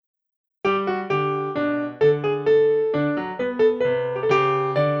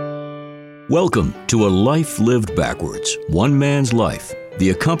Welcome to A Life Lived Backwards, One Man's Life,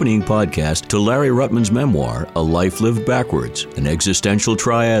 the accompanying podcast to Larry Ruttman's memoir, A Life Lived Backwards, an existential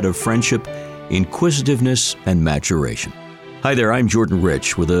triad of friendship, inquisitiveness, and maturation. Hi there, I'm Jordan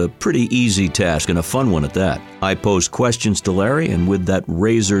Rich with a pretty easy task and a fun one at that. I pose questions to Larry, and with that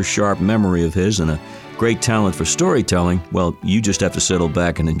razor-sharp memory of his and a great talent for storytelling, well, you just have to settle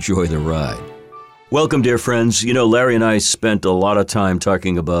back and enjoy the ride. Welcome, dear friends. You know, Larry and I spent a lot of time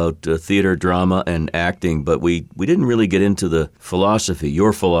talking about theater, drama, and acting, but we didn't really get into the philosophy,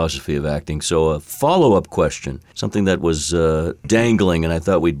 your philosophy of acting. So a follow-up question, something that was dangling, and I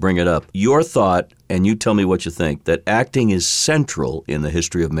thought we'd bring it up. Your thought, and you tell me what you think, that acting is central in the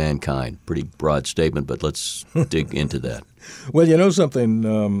history of mankind. Pretty broad statement, but let's dig into that. Well, you know something,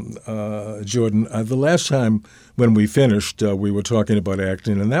 Jordan, the last time when we finished, we were talking about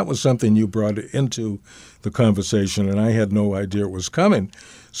acting, and that was something you brought into the conversation, and I had no idea it was coming,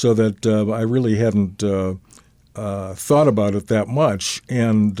 so that I really hadn't thought about it that much,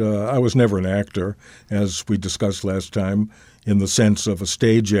 and I was never an actor, as we discussed last time, in the sense of a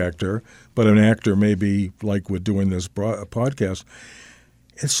stage actor, but an actor maybe like we're doing this podcast.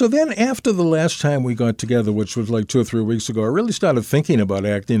 And so then after the last time we got together, which was like 2 or 3 weeks ago, I really started thinking about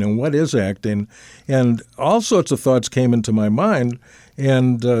acting and what is acting. And all sorts of thoughts came into my mind.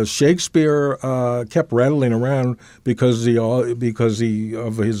 And Shakespeare kept rattling around because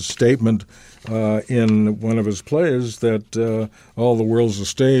of his statement in one of his plays that all the world's a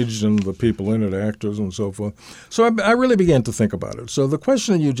stage and the people in it are actors and so forth. So I really began to think about it. So the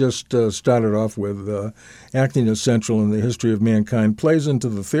question you just started off with, acting is central in the history of mankind, plays into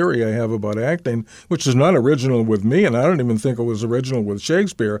the theory I have about acting, which is not original with me, and I don't even think it was original with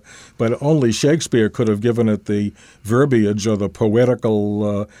Shakespeare, but only Shakespeare could have given it the verbiage or the poetical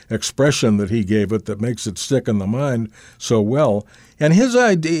expression that he gave it that makes it stick in the mind so well. And his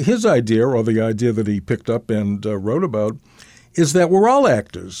idea, or the idea that he picked up and wrote about, is that we're all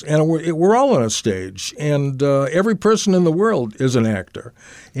actors, and we're all on a stage, and every person in the world is an actor.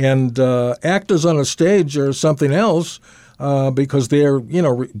 And actors on a stage are something else because they're,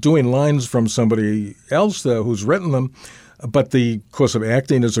 doing lines from somebody else who's written them. But the course of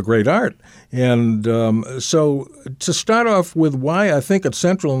acting is a great art. And so to start off with why I think it's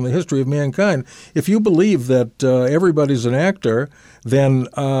central in the history of mankind, if you believe that everybody's an actor, then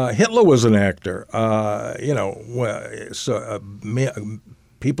Hitler was an actor.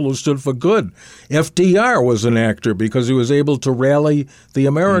 People who stood for good. FDR was an actor because he was able to rally the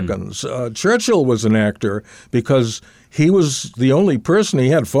Americans. Churchill was an actor because he was the only person, he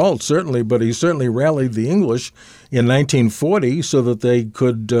had faults certainly, but he certainly rallied the English in 1940 so that they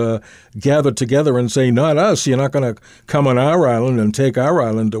could gather together and say, not us, you're not going to come on our island and take our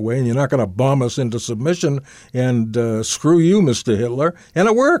island away, and you're not going to bomb us into submission, and screw you, Mr. Hitler. And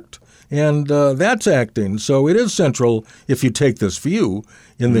it worked. And that's acting. So it is central, if you take this view,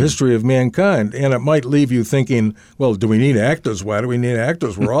 in the history of mankind. And it might leave you thinking, well, do we need actors? Why do we need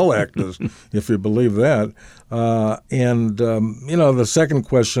actors? We're all actors, if you believe that. The second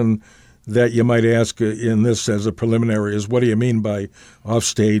question that you might ask in this as a preliminary is, what do you mean by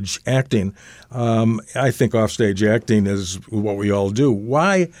offstage acting? I think offstage acting is what we all do.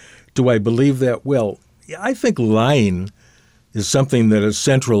 Why do I believe that? Well, I think lying is something that is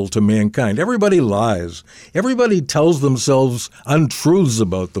central to mankind. Everybody lies. Everybody tells themselves untruths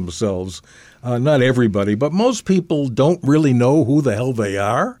about themselves. Not everybody, but most people don't really know who the hell they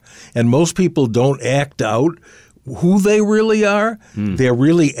are, and most people don't act out who they really are. They're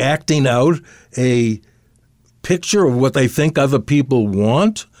really acting out a picture of what they think other people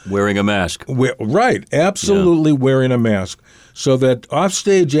want. Wearing a mask. Right, absolutely wearing a mask. So that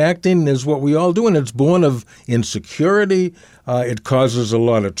offstage acting is what we all do, and it's born of insecurity. It causes a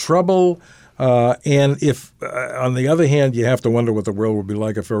lot of trouble. And if, on the other hand, you have to wonder what the world would be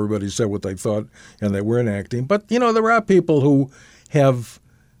like if everybody said what they thought and they weren't acting. But, there are people who have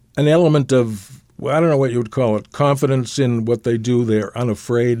an element of, I don't know what you would call it, confidence in what they do. They're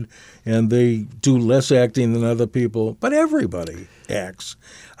unafraid, and they do less acting than other people. But everybody acts.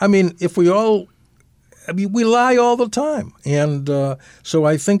 I mean, we lie all the time. And so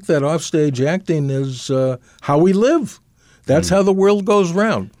I think that offstage acting is how we live. That's how the world goes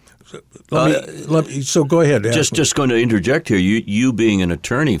round. So go ahead. Just going to interject here. You being an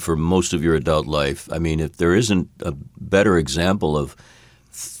attorney for most of your adult life, I mean, if there isn't a better example of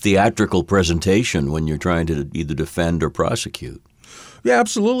theatrical presentation when you're trying to either defend or prosecute. Yeah,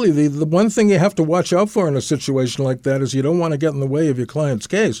 absolutely. The one thing you have to watch out for in a situation like that is you don't want to get in the way of your client's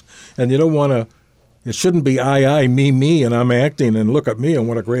case, and you don't want to. It shouldn't be I, me, and I'm acting, and look at me and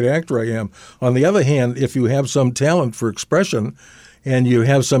what a great actor I am. On the other hand, if you have some talent for expression and you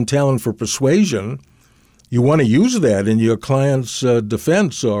have some talent for persuasion, you want to use that in your client's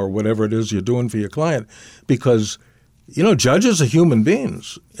defense or whatever it is you're doing for your client, because judges are human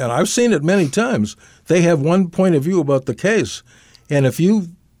beings, and I've seen it many times. They have one point of view about the case, and if you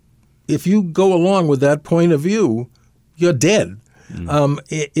go along with that point of view, you're dead.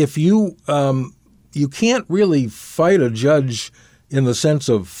 If you can't really fight a judge in the sense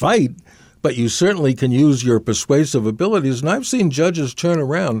of fight, but you certainly can use your persuasive abilities. And I've seen judges turn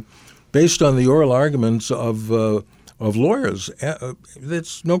around based on the oral arguments of lawyers.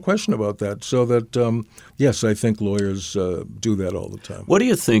 There's no question about that. So that, yes, I think lawyers do that all the time. What do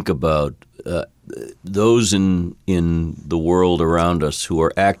you think about those in the world around us who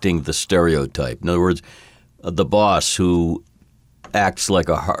are acting the stereotype? In other words, the boss who acts like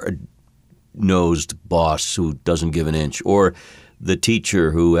a hard-nosed boss who doesn't give an inch, or the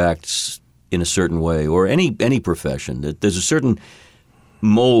teacher who acts in a certain way, or any profession. There's a certain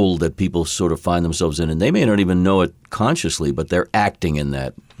mold that people sort of find themselves in, and they may not even know it consciously, but they're acting in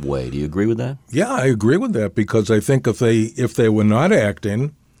that way. Do you agree with that? Yeah, I agree with that, because I think if they were not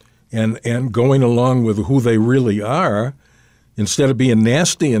acting and going along with who they really are, instead of being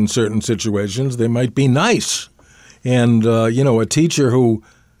nasty in certain situations, they might be nice. And a teacher who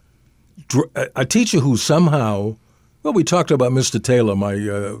somehow, well, we talked about Mr. Taylor,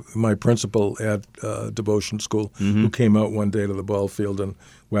 my principal at Devotion School, who came out one day to the ball field and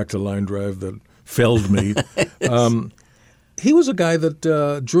whacked a line drive that felled me. He was a guy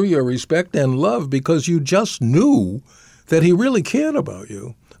that drew your respect and love because you just knew that he really cared about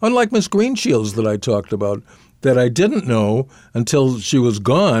you. Unlike Miss Greenshields that I talked about, that I didn't know until she was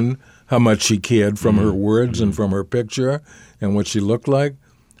gone how much she cared from her words and from her picture and what she looked like.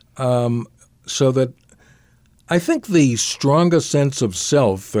 So that I think the stronger sense of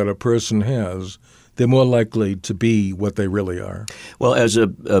self that a person has, they're more likely to be what they really are. Well, as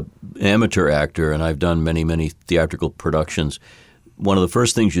an amateur actor, and I've done many, many theatrical productions, one of the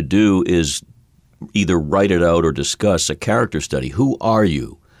first things you do is either write it out or discuss a character study. Who are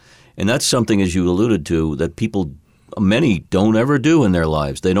you? And that's something, as you alluded to, that many don't ever do in their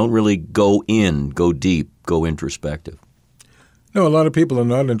lives. They don't really go deep, go introspective. No, a lot of people are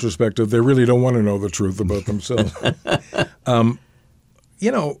not introspective. They really don't want to know the truth about themselves.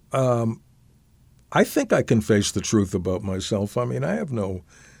 I think I can face the truth about myself. I mean, I have no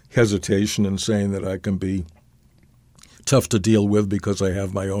hesitation in saying that I can be tough to deal with because I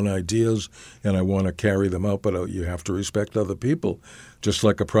have my own ideas and I want to carry them out, but you have to respect other people. Just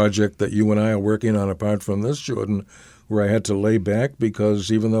like a project that you and I are working on apart from this, Jordan, where I had to lay back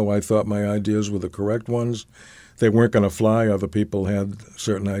because even though I thought my ideas were the correct ones, they weren't going to fly. Other people had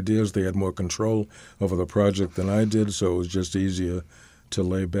certain ideas. They had more control over the project than I did, so it was just easier to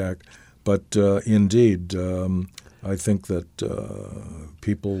lay back. But indeed, I think that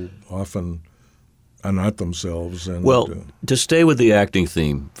people often are not themselves. And, well, to stay with the acting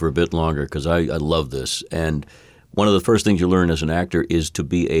theme for a bit longer, because I love this, and one of the first things you learn as an actor is to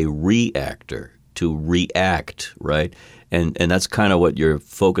be a reactor, to react, right? And that's kind of what you're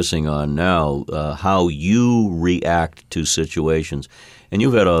focusing on now, how you react to situations. And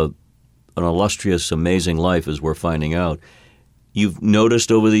you've had an illustrious, amazing life, as we're finding out. You've noticed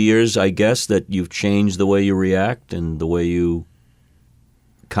over the years, I guess, that you've changed the way you react and the way you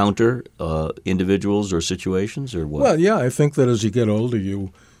counter individuals or situations, or what? Well, yeah, I think that as you get older,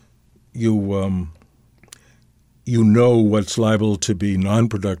 you know what's liable to be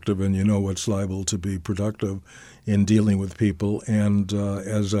non-productive and you know what's liable to be productive in dealing with people. And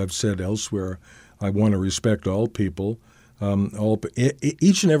as I've said elsewhere, I want to respect all people.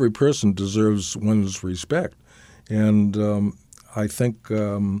 Each and every person deserves one's respect. And I think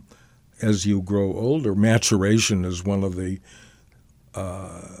as you grow older, maturation is one of the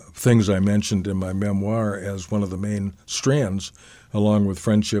things I mentioned in my memoir as one of the main strands, along with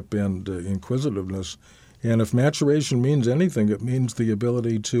friendship and inquisitiveness. And if maturation means anything, it means the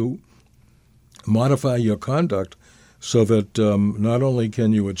ability to modify your conduct so that not only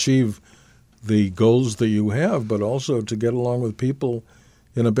can you achieve the goals that you have, but also to get along with people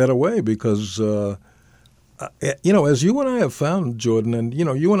in a better way. Because, as you and I have found, Jordan, and,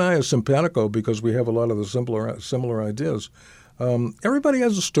 you and I are simpatico because we have a lot of the similar ideas. Everybody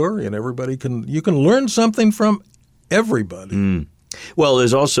has a story, and you can learn something from everybody. Mm. Well,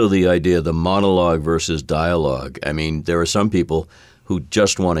 there's also the idea, the monologue versus dialogue. I mean, there are some people who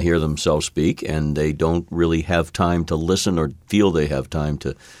just want to hear themselves speak, and they don't really have time to listen or feel they have time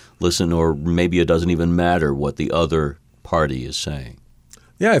to listen, or maybe it doesn't even matter what the other party is saying.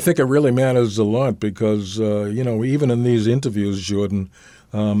 Yeah, I think it really matters a lot because, even in these interviews, Jordan,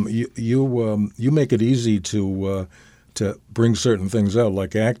 you make it easy to to bring certain things out,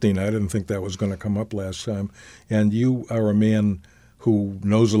 like acting. I didn't think that was going to come up last time. And you are a man who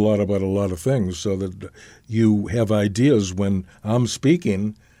knows a lot about a lot of things, so that you have ideas when I'm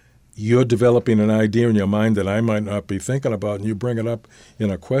speaking. You're developing an idea in your mind that I might not be thinking about, and you bring it up in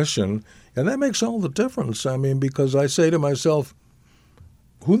a question, and that makes all the difference. I mean, because I say to myself,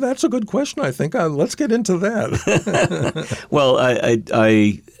 that's a good question, I think. Let's get into that. Well,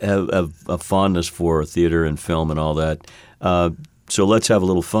 I have a fondness for theater and film and all that. So let's have a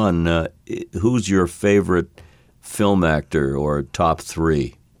little fun. Who's your favorite film actor or top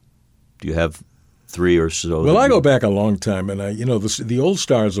three? Do you have three or so? Well, I go back a long time, and the old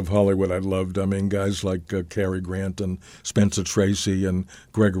stars of Hollywood I loved. I mean, guys like Cary Grant and Spencer Tracy and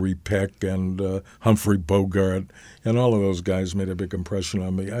Gregory Peck and Humphrey Bogart, and all of those guys made a big impression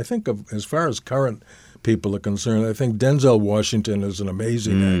on me. I think as far as current people are concerned, I think Denzel Washington is an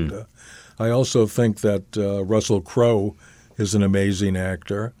amazing actor. I also think that Russell Crowe is an amazing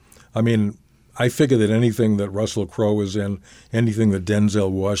actor. I mean, I figure that anything that Russell Crowe is in, anything that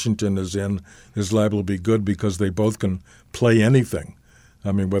Denzel Washington is in, is liable to be good because they both can play anything.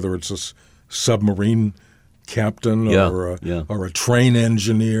 I mean, whether it's a submarine captain or a train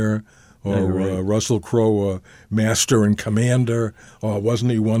engineer, or Russell Crowe, a master and commander, or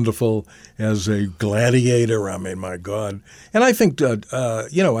wasn't he wonderful as a gladiator? I mean, my God! And I think that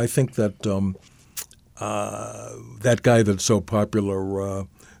that guy that's so popular.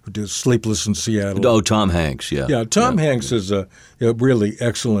 Who did Sleepless in Seattle. Oh, Tom Hanks, yeah. Yeah, Tom Hanks is a really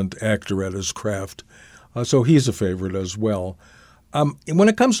excellent actor at his craft, so he's a favorite as well. When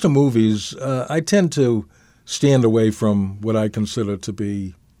it comes to movies, I tend to stand away from what I consider to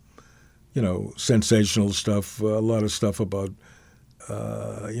be, sensational stuff, a lot of stuff about,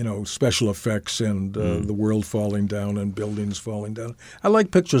 special effects and the world falling down and buildings falling down. I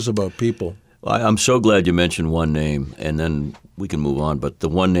like pictures about people. I'm so glad you mentioned one name, and then we can move on. But the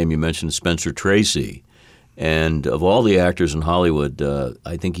one name you mentioned is Spencer Tracy. And of all the actors in Hollywood,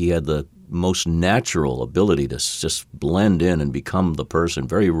 I think he had the most natural ability to just blend in and become the person,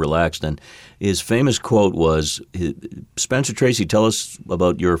 very relaxed. And his famous quote was, Spencer Tracy, tell us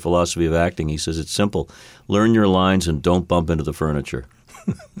about your philosophy of acting. He says, it's simple. Learn your lines and don't bump into the furniture.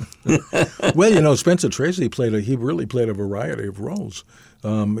 Well, Spencer Tracy he really played a variety of roles.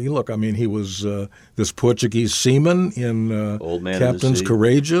 He was this Portuguese seaman in Captain's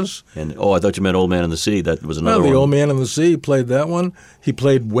Courageous. And I thought you meant Old Man in the Sea. That was another one. The Old Man in the Sea, he played that one. He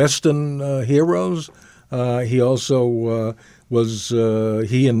played Western heroes. He also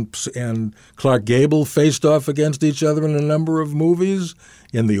he and Clark Gable faced off against each other in a number of movies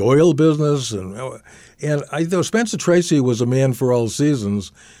in the oil business. And Spencer Tracy was a man for all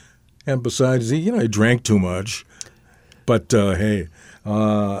seasons. And besides, he drank too much. But, hey...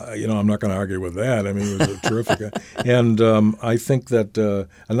 I'm not going to argue with that. I mean, he was a terrific guy. And I think that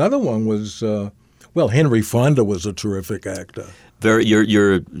another one was, Henry Fonda was a terrific actor.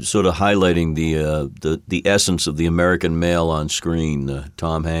 You're sort of highlighting the essence of the American male on screen.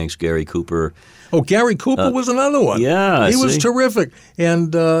 Tom Hanks, Gary Cooper. Oh, Gary Cooper was another one. Yeah, he was terrific.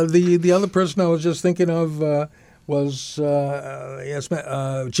 And the other person I was just thinking of was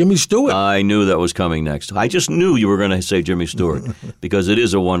Jimmy Stewart. I knew that was coming next. I just knew you were going to say Jimmy Stewart because it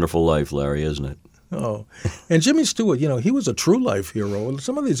is a wonderful life, Larry, isn't it? Oh, and Jimmy Stewart, he was a true life hero.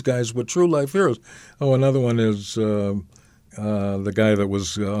 Some of these guys were true life heroes. Oh, another one is the guy that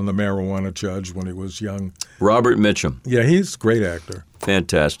was on the marijuana charge when he was young. Robert Mitchum. Yeah, he's a great actor.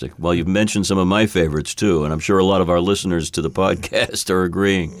 Fantastic. Well, you've mentioned some of my favorites, too, and I'm sure a lot of our listeners to the podcast are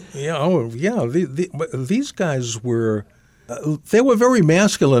agreeing. Yeah, these guys were they were very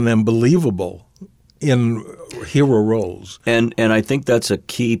masculine and believable in hero roles. And I think that's a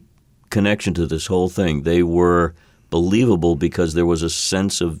key connection to this whole thing. They were believable because there was a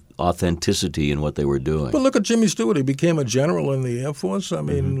sense of authenticity in what they were doing. But look at Jimmy Stewart. He became a general in the Air Force. I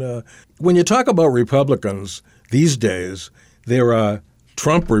mean, when you talk about Republicans these days, there are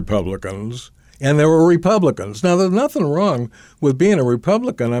Trump Republicans and there are Republicans. Now, there's nothing wrong with being a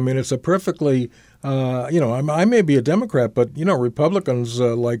Republican. I mean, it's a perfectly, I may be a Democrat, but, Republicans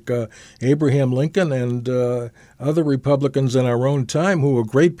like Abraham Lincoln and other Republicans in our own time who were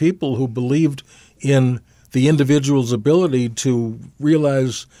great people who believed in the individual's ability to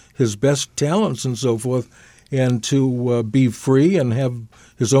realize his best talents and so forth, and to be free and have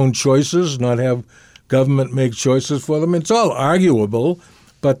his own choices, not have government make choices for them. It's all arguable,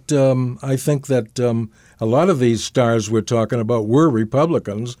 but I think that a lot of these stars we're talking about were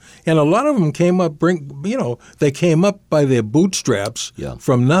Republicans, and a lot of them came up, they came up by their bootstraps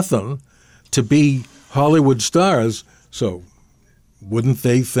from nothing to be Hollywood stars. So wouldn't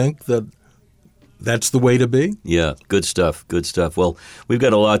they think that that's the way to be. Yeah, good stuff, good stuff. Well, we've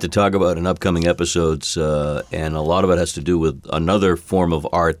got a lot to talk about in upcoming episodes, and a lot of it has to do with another form of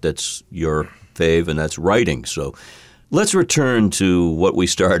art that's your fave, and that's writing. So let's return to what we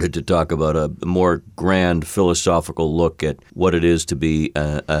started to talk about, a more grand philosophical look at what it is to be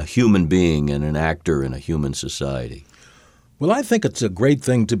a human being and an actor in a human society. Well, I think it's a great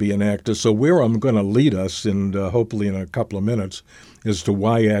thing to be an actor. So where I'm going to lead us, and hopefully in a couple of minutes, is to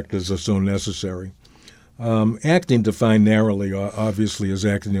why actors are so necessary. Acting defined narrowly, obviously, is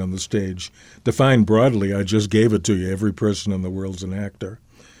acting on the stage. Defined broadly, I just gave it to you. Every person in the world's an actor.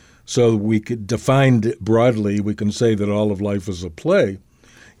 So we could define it broadly, we can say that all of life is a play.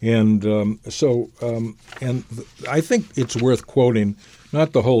 And I think it's worth quoting,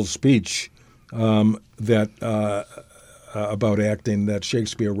 not the whole speech about acting that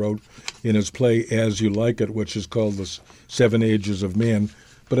Shakespeare wrote in his play As You Like It, which is called The 7 Ages of Man.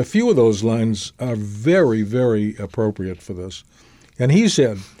 But a few of those lines are very, very appropriate for this. And he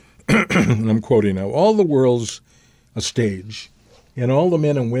said, and I'm quoting now, all the world's a stage, and all the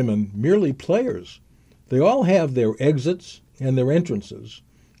men and women merely players. They all have their exits and their entrances,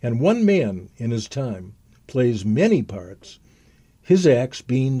 and one man in his time plays many parts, his acts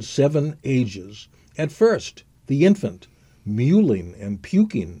being 7 ages. At first, the infant, mewling and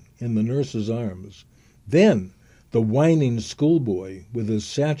puking in the nurse's arms. Then, the whining schoolboy with his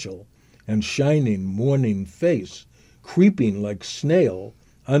satchel and shining morning face, creeping like snail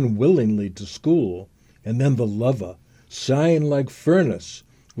unwillingly to school. And then the lover, sighing like furnace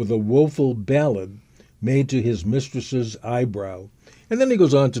with a woeful ballad made to his mistress's eyebrow. And then he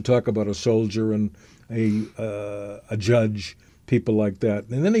goes on to talk about a soldier and a judge, people like that.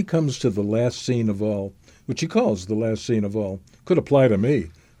 And then he comes to the last scene of all, which he calls the last scene of all. Could apply to me.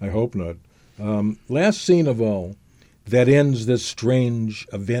 I hope not. Last scene of all that ends this strange,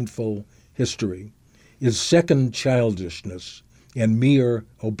 eventful history is second childishness and mere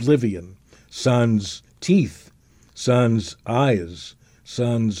oblivion, sans teeth, sans eyes,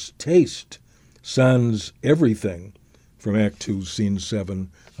 sans taste, sans everything, from Act 2, Scene 7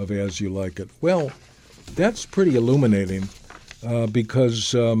 of As You Like It. Well, that's pretty illuminating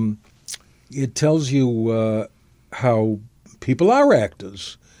because it tells you how people are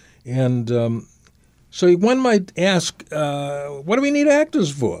actors. And so one might ask, what do we need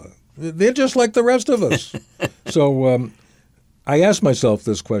actors for? They're just like the rest of us. So I asked myself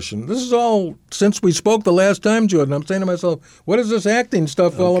this question. This is all, since we spoke the last time, Jordan, I'm saying to myself, what is this acting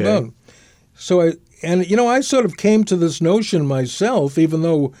stuff all about? So I sort of came to this notion myself, even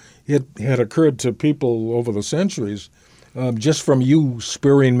though it had occurred to people over the centuries, just from you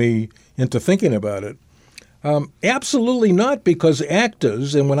spurring me into thinking about it. Absolutely not, because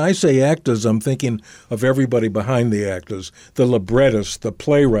actors, and when I say actors, I'm thinking of everybody behind the actors, the librettist, the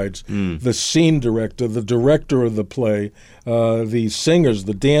playwrights, the scene director, the director of the play, the singers,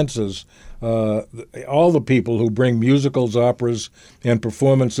 the dancers, all the people who bring musicals, operas, and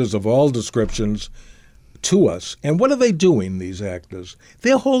performances of all descriptions to us. And what are they doing, these actors?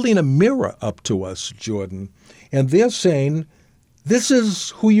 They're holding a mirror up to us, Jordan, and they're saying, this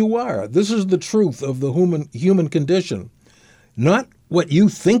is who you are. This is the truth of the human condition. Not what you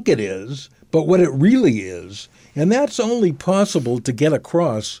think it is, but what it really is. And that's only possible to get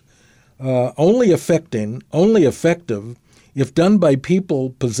across, only effective, if done by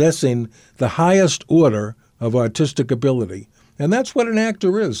people possessing the highest order of artistic ability. And that's what an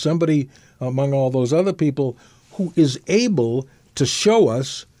actor is, somebody among all those other people who is able to show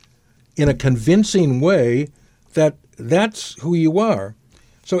us in a convincing way that that's who you are.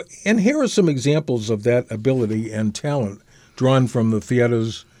 So, and here are some examples of that ability and talent drawn from the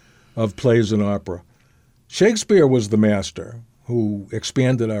theaters of plays and opera. Shakespeare was the master who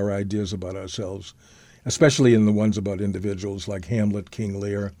expanded our ideas about ourselves, especially in the ones about individuals like Hamlet, King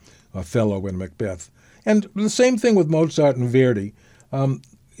Lear, Othello, and Macbeth. And the same thing with Mozart and Verdi.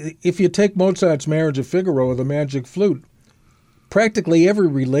 If you take Mozart's Marriage of Figaro or The Magic Flute, practically every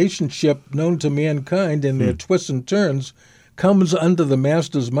relationship known to mankind in their twists and turns comes under the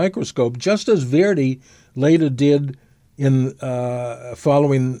master's microscope, just as Verdi later did in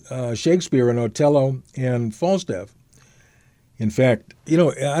following Shakespeare in Othello and Falstaff. In fact, I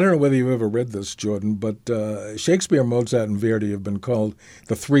don't know whether you've ever read this, Jordan, but Shakespeare, Mozart, and Verdi have been called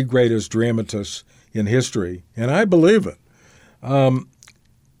the 3 greatest dramatists in history, and I believe it.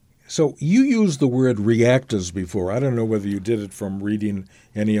 So you used the word reactors before. I don't know whether you did it from reading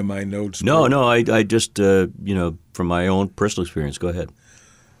any of my notes. No, I just, from my own personal experience. Go ahead.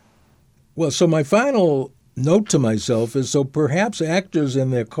 Well, so my final note to myself is, so perhaps actors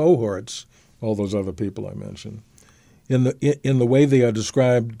and their cohorts, all those other people I mentioned, in the way they are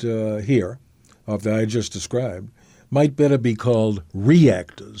described here, that I just described might better be called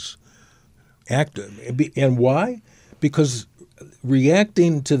reactors. And why? Because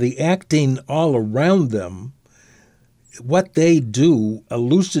reacting to the acting all around them, what they do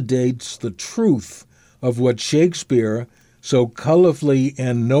elucidates the truth of what Shakespeare so colorfully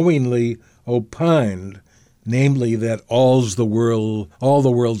and knowingly opined, namely that all the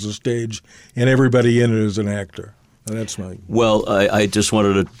world's a stage and everybody in it is an actor. That's my... Well, I just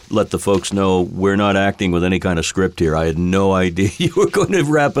wanted to let the folks know we're not acting with any kind of script here. I had no idea you were going to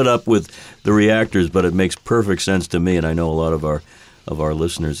wrap it up with the reactors, but it makes perfect sense to me, and I know a lot of our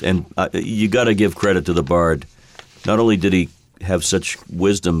listeners. And you got to give credit to the Bard. Not only did he have such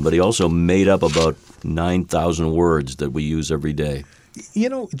wisdom, but he also made up about 9,000 words that we use every day.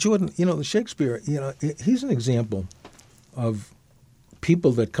 Jordan, Shakespeare, he's an example of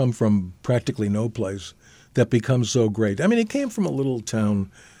people that come from practically no place that become so great. I mean, he came from a little town,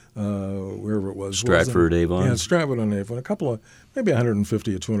 wherever it was. Stratford-Avon? Yeah, Stratford-on-Avon, a couple of, maybe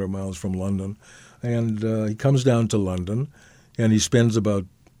 150 or 200 miles from London. And he comes down to London, and he spends about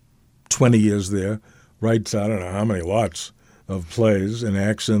 20 years there, writes, I don't know how many lots of plays and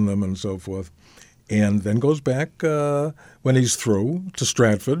acts in them and so forth, and then goes back when he's through to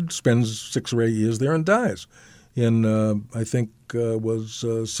Stratford, spends 6 or 8 years there, and dies in, I think, was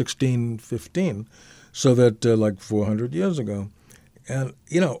 1615. So that like 400 years ago. And,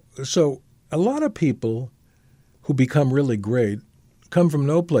 so a lot of people who become really great come from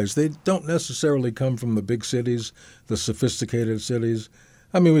no place. They don't necessarily come from the big cities, the sophisticated cities.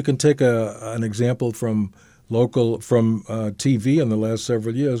 I mean, we can take an example from TV in the last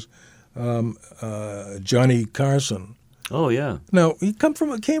several years, Johnny Carson. Oh, yeah. Now, he came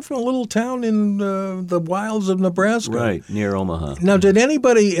from a little town in the wilds of Nebraska. Right, near Omaha. Now, did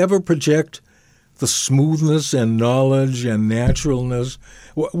anybody ever project the smoothness and knowledge and naturalness?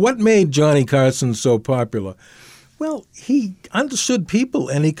 What made Johnny Carson so popular? Well, he understood people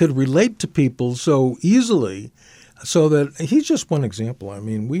and he could relate to people so easily, so that he's just one example. I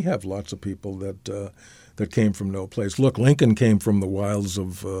mean, we have lots of people that came from no place. Look, Lincoln came from the wilds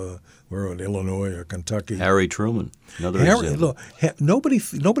of Illinois or Kentucky. Harry Truman, another example. Look,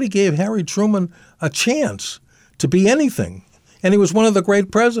 nobody gave Harry Truman a chance to be anything, and he was one of the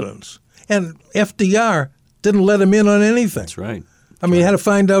great presidents. And FDR didn't let him in on anything. That's right. I mean, he had to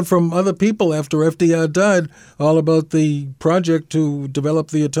find out from other people after FDR died all about the project to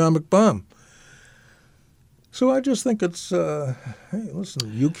develop the atomic bomb. So I just think it's, hey,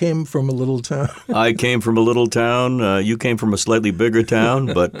 listen, you came from a little town. I came from a little town. You came from a slightly bigger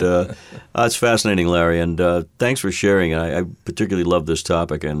town. But it's fascinating, Larry, and thanks for sharing. I particularly love this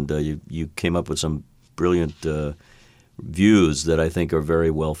topic, and you came up with some brilliant views that I think are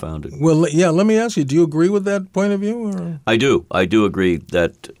very well-founded. Well, yeah, let me ask you, do you agree with that point of view? Or? I do. I do agree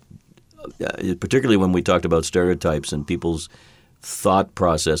that, particularly when we talked about stereotypes and people's thought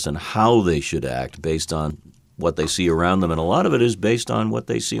process and how they should act based on what they see around them, and a lot of it is based on what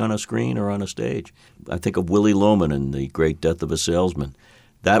they see on a screen or on a stage. I think of Willy Loman in The Great Death of a Salesman.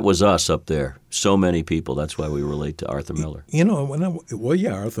 That was us up there. So many people. That's why we relate to Arthur Miller.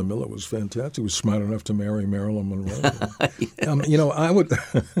 Arthur Miller was fantastic. He was smart enough to marry Marilyn Monroe. Yeah.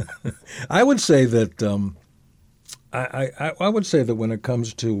 I would say that I would say that when it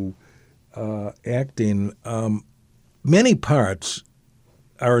comes to acting, many parts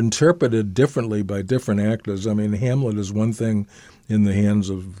are interpreted differently by different actors. I mean, Hamlet is one thing in the hands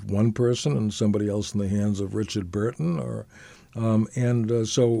of one person, and somebody else in the hands of Richard Burton,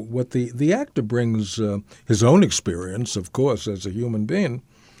 so what the actor brings his own experience, of course, as a human being,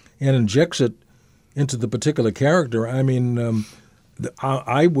 and injects it into the particular character. I mean,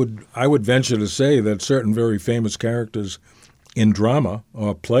 I would venture to say that certain very famous characters in drama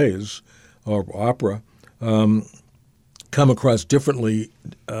or plays or opera come across differently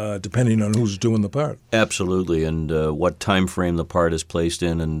depending on who's doing the part. Absolutely, and what time frame the part is placed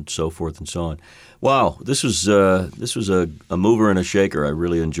in, and so forth and so on. Wow, this was a mover and a shaker. I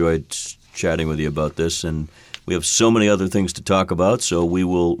really enjoyed chatting with you about this, and we have so many other things to talk about, so we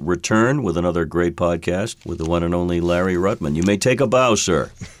will return with another great podcast with the one and only Larry Ruttman. You may take a bow, sir.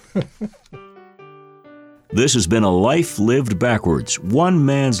 This has been A Life Lived Backwards, One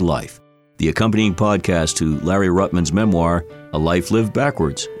Man's Life, the accompanying podcast to Larry Ruttman's memoir, A Life Lived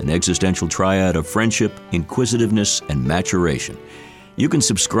Backwards, an existential triad of friendship, inquisitiveness, and maturation. You can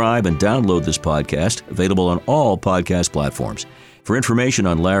subscribe and download this podcast, available on all podcast platforms. For information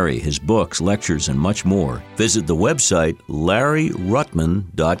on Larry, his books, lectures, and much more, visit the website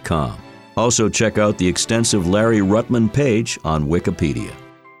LarryRuttman.com. Also check out the extensive Larry Ruttman page on Wikipedia.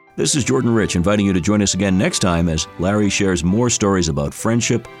 This is Jordan Rich inviting you to join us again next time as Larry shares more stories about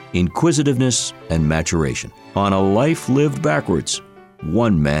friendship, inquisitiveness, and maturation on A Life Lived Backwards,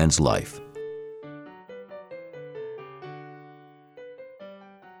 One Man's Life.